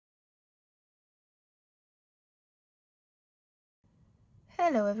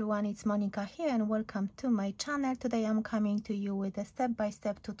Hello everyone, it's Monika here and welcome to my channel. Today I'm coming to you with a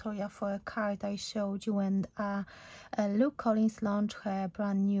step-by-step tutorial for a card I showed you, and Luke Collins launched her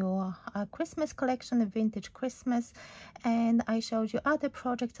brand new Christmas collection, a vintage Christmas, and I showed you other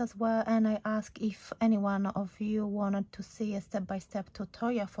projects as well, and I asked if any one of you wanted to see a step-by-step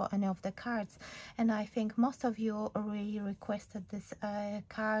tutorial for any of the cards, and I think most of you really requested this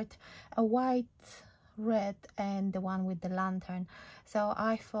card, a white, red and the one with the lantern. So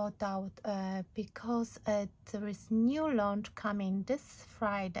I thought out because there is new launch coming this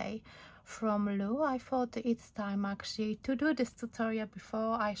Friday from Lou, I thought it's time actually to do this tutorial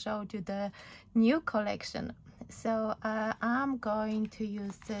before I showed you the new collection. So I'm going to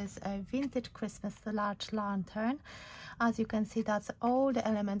use this vintage Christmas large lantern. As you can see, that's all the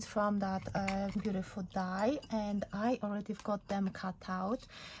elements from that beautiful die, and I already got them cut out.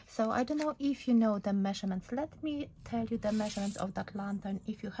 So I don't know if you know the measurements. Let me tell you the measurements of that lantern.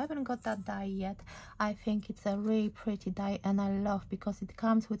 If you haven't got that die yet, I think it's a really pretty die, and I love because it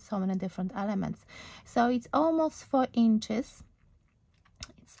comes with so many different elements. So it's almost 4 inches.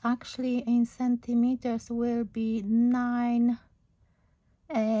 It's actually in centimeters will be 9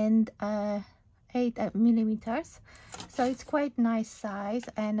 and 8 millimeters, so it's quite nice size.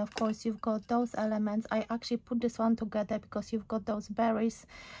 And of course you've got those elements. I actually put this one together because you've got those berries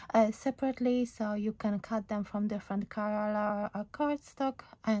separately, so you can cut them from different color cardstock,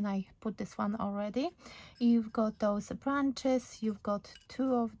 and I put this one already. You've got those branches, you've got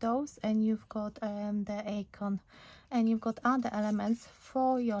 2 of those, and you've got the acorn, and you've got other elements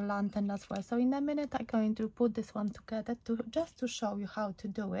for your lantern as well. So in a minute I'm going to put this one together just to show you how to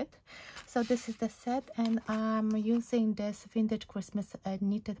do it. So this is the set, and I'm using this vintage Christmas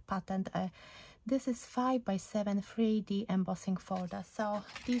knitted pattern. This is 5x7 3D embossing folder. So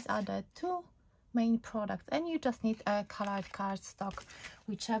these are the 2 main products, and you just need a colored cardstock,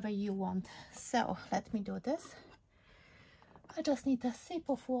 whichever you want. So let me do this. I just need a sip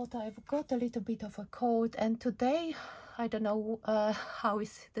of water. I've got a little bit of a cold, and today I don't know how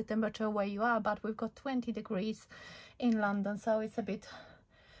is the temperature where you are, but we've got 20 degrees in London, so it's a bit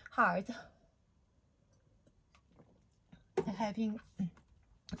hard having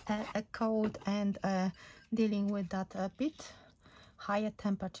a cold and dealing with that a bit higher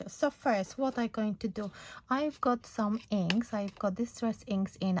temperature. So first, what I'm going to do, I've got some inks. I've got distress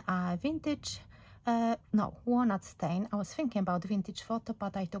inks in vintage walnut stain. I was thinking about vintage photo,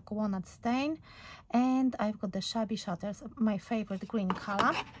 but I took walnut stain, and I've got the shabby shutters, my favorite green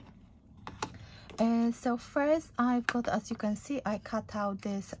color. So first I've got, as you can see, I cut out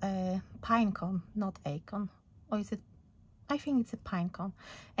this pine cone, not acorn, or is it? I think it's a pine cone.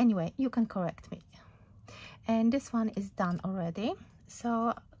 Anyway, you can correct me. And this one is done already.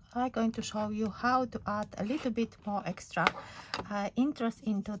 So I'm going to show you how to add a little bit more extra interest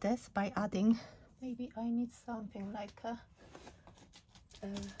into this by adding, maybe I need something like a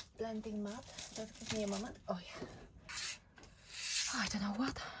blending mat. Just give me a moment. Oh yeah. I don't know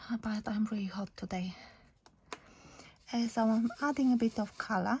what, but I'm really hot today. So I'm adding a bit of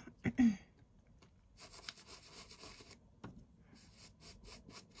color.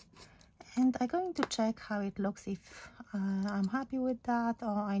 And I'm going to check how it looks, if I'm happy with that or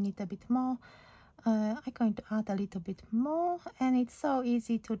I need a bit more. I'm going to add a little bit more, and it's so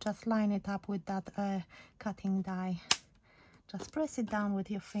easy to just line it up with that cutting die. Just press it down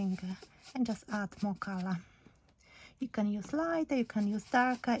with your finger and just add more color. You can use lighter, you can use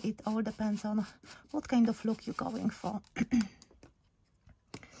darker, it all depends on what kind of look you're going for.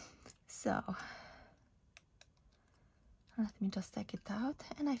 So let me just take it out,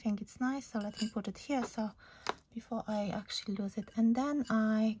 and I think it's nice, so let me put it here so before I actually lose it. And then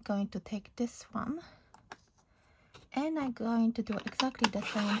I'm going to take this one, and I'm going to do exactly the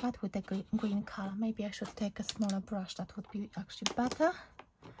same but with the green color. Maybe I should take a smaller brush, that would be actually better.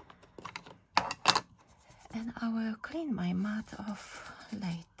 And I will clean my mat off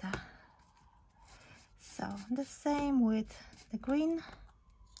later. So the same with the green.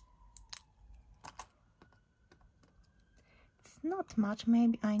 It's not much,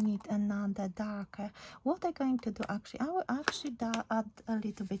 maybe I need another darker. What I'm going to do, actually, I will actually add a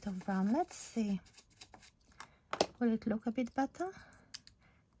little bit of brown. Let's see. Will it look a bit better?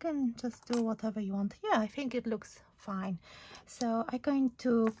 You can just do whatever you want. Yeah, I think it looks fine. So I'm going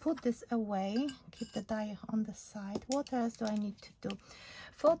to put this away, keep the die on the side. What else do I need to do?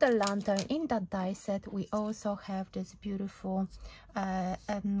 For the lantern, in that die set we also have this beautiful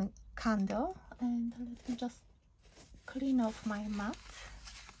candle, and let me just clean off my mat.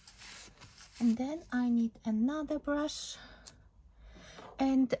 And then I need another brush,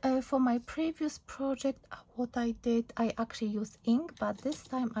 And for my previous project, what I did, I actually used ink, but this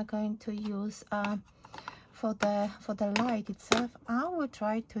time I'm going to use for the light itself, I will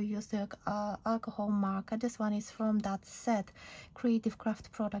try to use the alcohol marker. This one is from that set, Creative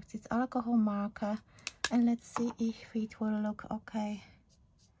Craft Products. It's alcohol marker, and let's see if it will look okay.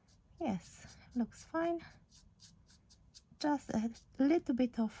 Yes, looks fine. Just a little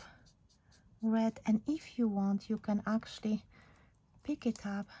bit of red, and if you want, you can actually pick it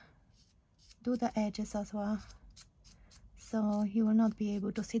up, do the edges as well, so you will not be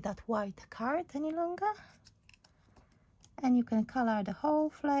able to see that white card any longer. And you can color the whole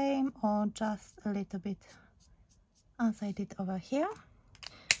flame or just a little bit, as I did over here.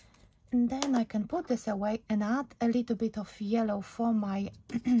 And then I can put this away and add a little bit of yellow for my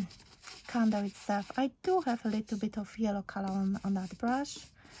candle itself. I do have a little bit of yellow color on that brush,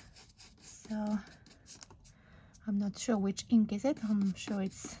 so I'm not sure which ink is it. I'm sure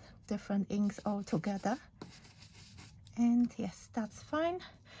it's different inks altogether. And yes, that's fine.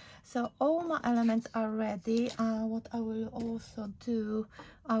 So all my elements are ready. What I will also do,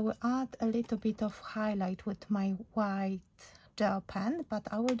 I will add a little bit of highlight with my white gel pen, but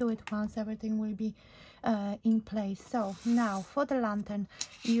I will do it once everything will be in place. So now for the lantern,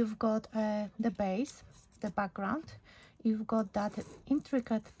 you've got the base, the background, you've got that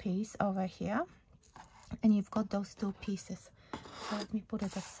intricate piece over here, and you've got those two pieces. So let me put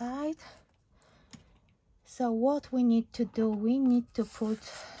it aside. So what we need to do, we need to put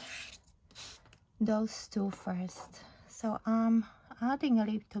those two first. So I'm adding a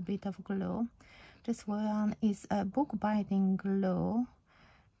little bit of glue. This one is a book binding glue.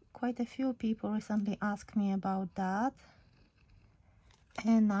 Quite a few people recently asked me about that,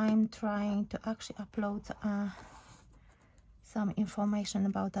 and I'm trying to actually upload some information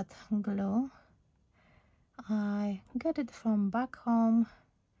about that glue. I get it from back home,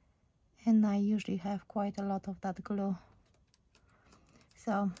 and I usually have quite a lot of that glue.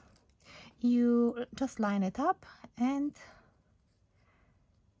 So you just line it up and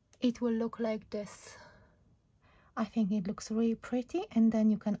it will look like this. I think it looks really pretty, and then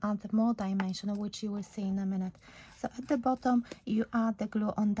you can add more dimension, which you will see in a minute. So at the bottom you add the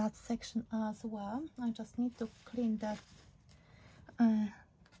glue on that section as well. I just need to clean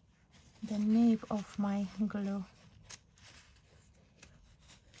the nib of my glue.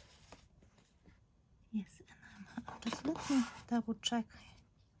 Yes, and just let me double check.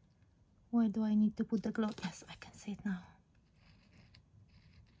 Where do I need to put the glue? Yes, I can see it now.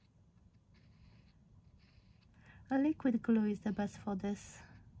 A liquid glue is the best for this.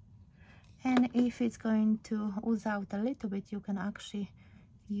 And if it's going to ooze out a little bit, you can actually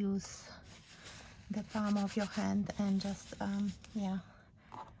use the palm of your hand and just, yeah,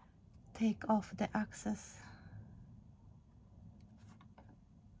 take off the excess.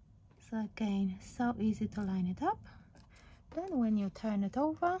 So again, so easy to line it up. Then when you turn it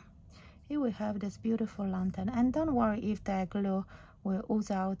over, you will have this beautiful lantern. And don't worry if the glue will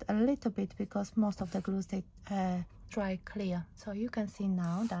ooze out a little bit, because most of the glues, they dry clear. So you can see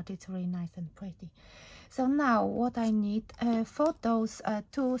now that it's really nice and pretty. So now what I need for those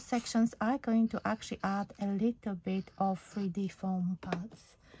two sections, I'm going to actually add a little bit of 3D foam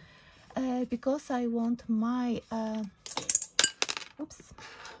pads. Because I want my oops,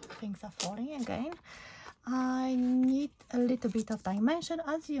 things are falling again. I need a little bit of dimension.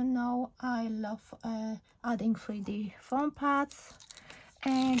 As you know, I love adding 3D foam pads,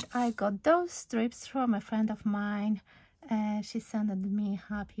 and I got those strips from a friend of mine. She sent me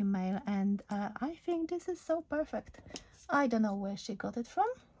a happy mail, and I think this is so perfect. I don't know where she got it from,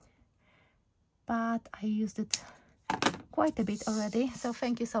 but I used it quite a bit already, so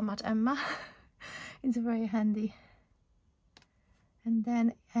thank you so much, Emma. It's very handy.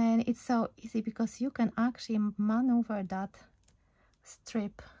 And it's so easy because you can actually maneuver that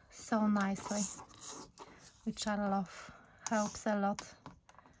strip so nicely, which I love. Helps a lot.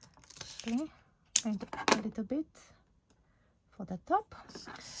 Okay, I'm going to add a little bit for the top,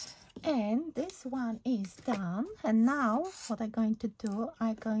 and this one is done. And now what I'm going to do,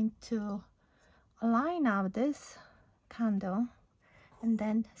 I'm going to line up this candle and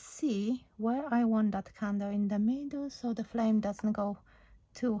then see where I want that candle in the middle, so the flame doesn't go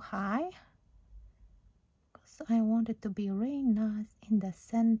too high, because I want it to be really nice in the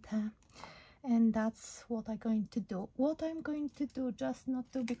center. And that's what I'm going to do. What I'm going to do, just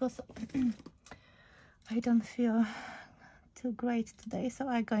not to, because I don't feel too great today, so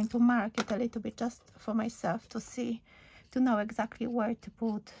I'm going to mark it a little bit just for myself to see, to know exactly where to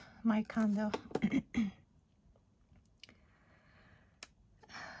put my candle.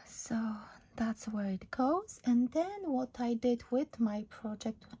 So that's where it goes. And then what I did with my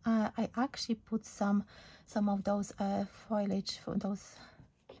project, I actually put some of those foliage for those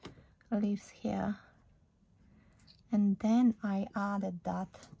leaves here, and then I added that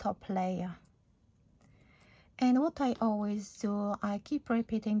top layer. And what I always do, I keep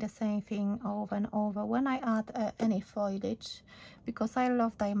repeating the same thing over and over when I add any foliage, because I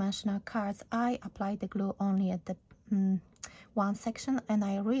love dimensional cards. I apply the glue only at the one section, and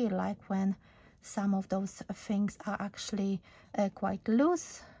I really like when some of those things are actually quite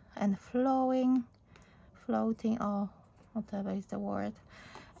loose and floating, or whatever is the word.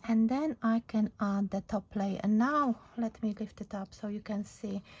 And then I can add the top layer. And now let me lift it up so you can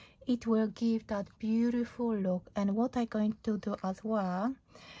see. It will give that beautiful look. And what I'm going to do as well,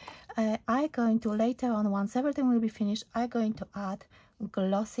 I'm going to later on, once everything will be finished, I'm going to add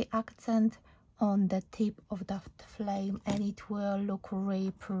glossy accent on the tip of that flame, and it will look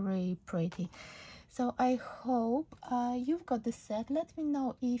really pretty. So I hope you've got the set. Let me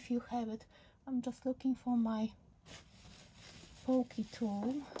know if you have it. I'm just looking for my pokey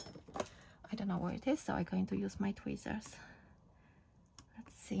tool. I don't know where it is, so I'm going to use my tweezers.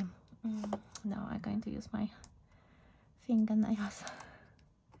 Let's see. No, I'm going to use my fingernails.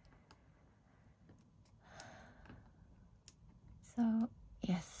 So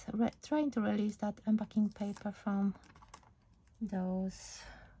yes, trying to release that backing paper from that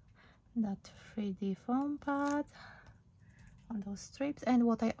 3D foam pad on those strips. And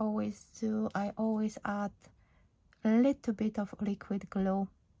what I always do, I always add a little bit of liquid glue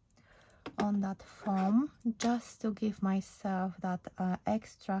on that foam, just to give myself that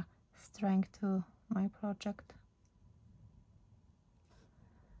extra strength to my project.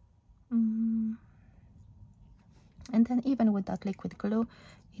 And then even with that liquid glue,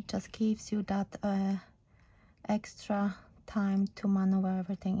 it just gives you that extra time to maneuver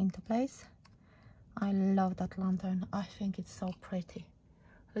everything into place. I love that lantern. I think it's so pretty.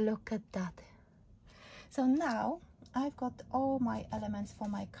 Look at that. So now I've got all my elements for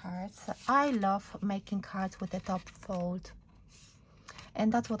my cards. I love making cards with the top fold,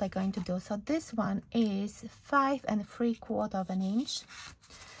 and that's what I'm going to do. So this one is 5 3/4 inch.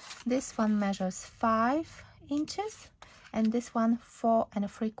 This one measures 5 inches, and this one 4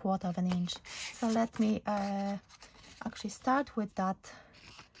 3/4 inch. So let me actually start with that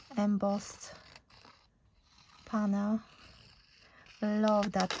embossed panel.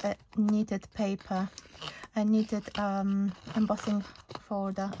 Love that knitted paper, knitted embossing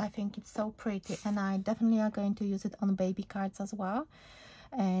folder. I think it's so pretty, and I definitely are going to use it on baby cards as well.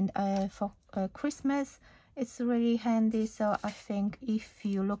 And for Christmas, it's really handy. So I think if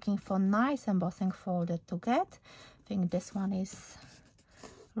you're looking for nice embossing folder to get, I think this one is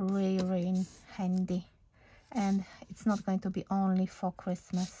really handy, and it's not going to be only for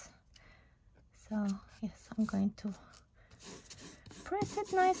Christmas. So yes, I'm going to press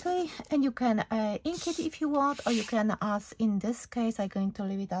it nicely, and you can ink it if you want, or you can, as in this case, I'm going to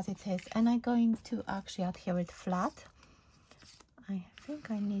leave it as it is, and I'm going to actually adhere it flat. I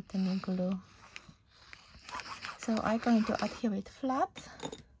think I need the new glue. So I'm going to adhere it flat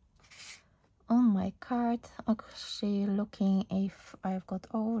on my card, actually looking if I've got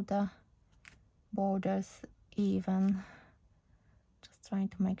all the borders even, just trying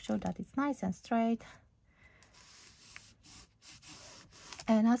to make sure that it's nice and straight.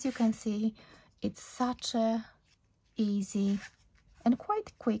 And as you can see, it's such a easy and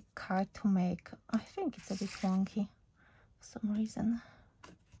quite quick card to make. I think it's a bit wonky for some reason.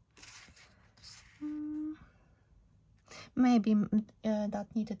 Maybe that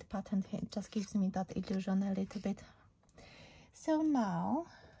knitted pattern here just gives me that illusion a little bit. So now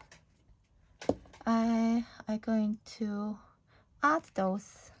I'm going to add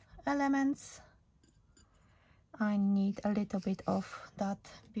those elements. I need a little bit of that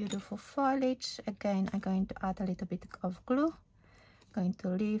beautiful foliage. Again, I'm going to add a little bit of glue. I'm going to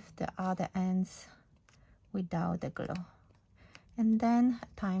leave the other ends without the glue. And then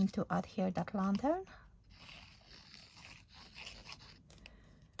time to adhere that lantern.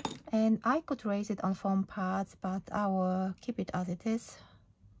 And I could raise it on foam pads, but I will keep it as it is.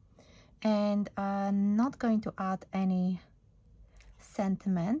 And I'm not going to add any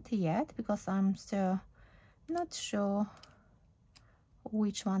sentiment yet, because I'm still not sure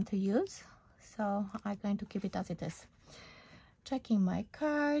which one to use. So I'm going to keep it as it is. Checking my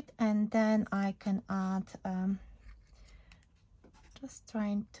card, and then I can add, just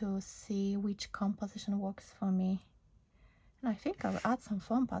trying to see which composition works for me. And I think I'll add some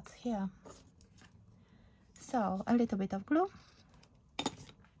foam pads here. So a little bit of glue,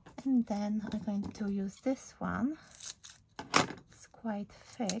 and then I'm going to use this one. It's quite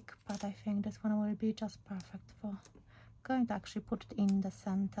thick, but I think this one will be just perfect for. Going to actually put it in the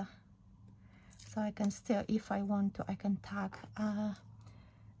center, so I can still, if I want to, I can tag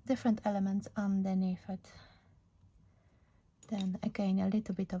different elements underneath it. Then again a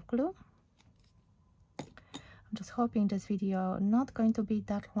little bit of glue. I'm just hoping this video not going to be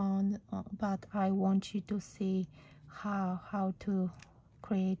that long, but I want you to see how to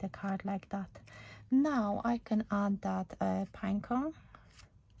create a card like that. Now I can add that pine cone.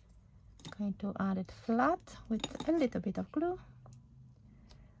 I'm going to add it flat with a little bit of glue.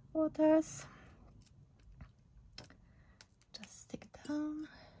 Waters. Just stick down.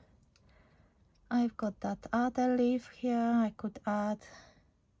 I've got that other leaf here I could add,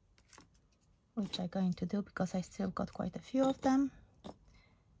 which I'm going to do because I still got quite a few of them,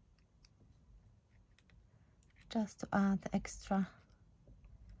 just to add extra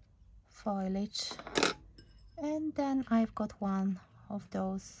foliage. And then I've got one of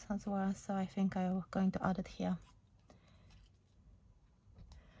those as well, so I think I'm going to add it here.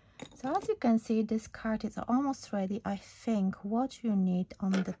 So as you can see, this card is almost ready. I think what you need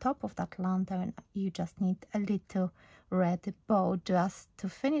on the top of that lantern, you just need a little red bow just to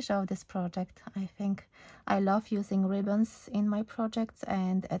finish off this project. I think I love using ribbons in my projects,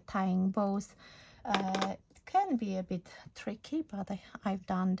 and tying bows it can be a bit tricky, but I've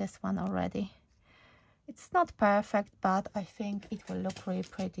done this one already. It's not perfect, but I think it will look really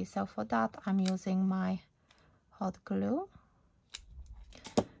pretty. So for that I'm using my hot glue.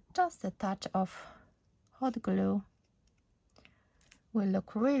 Just a touch of hot glue will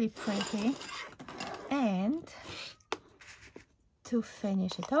look really pretty. And to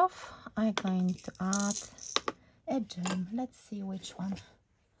finish it off, I'm going to add a gem. Let's see which one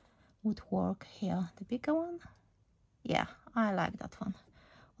would work here. The bigger one? Yeah, I like that one.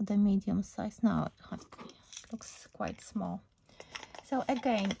 Or the medium size. No, it looks quite small. So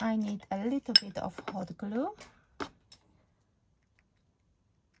again, I need a little bit of hot glue.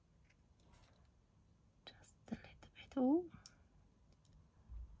 Ooh.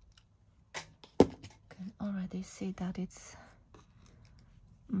 Can already see that it's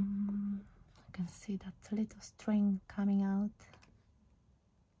I can see that little string coming out.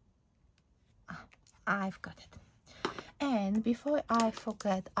 I've got it. And before I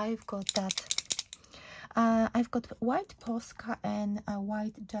forget, I've got white Posca and a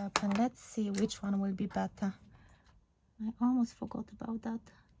white Japan. Let's see which one will be better. I almost forgot about that.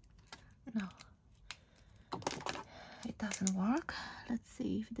 No, it doesn't work. Let's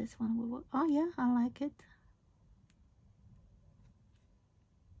see if this one will work. Oh yeah, I like it.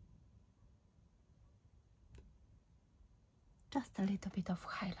 Just a little bit of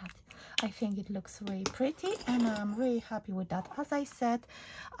highlight. I think it looks really pretty, and I'm really happy with that. As I said,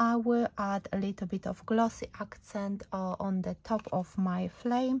 I will add a little bit of glossy accent on the top of my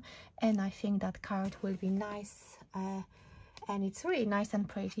flame, and I think that card will be nice. And it's really nice and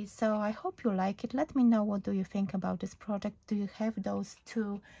pretty, so I hope you like it. Let me know, what do you think about this project? Do you have those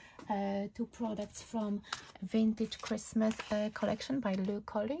two products from Vintage Christmas collection by Lou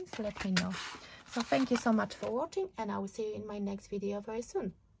Collins? Let me know. So thank you so much for watching, and I will see you in my next video very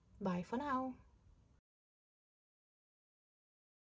soon. Bye for now.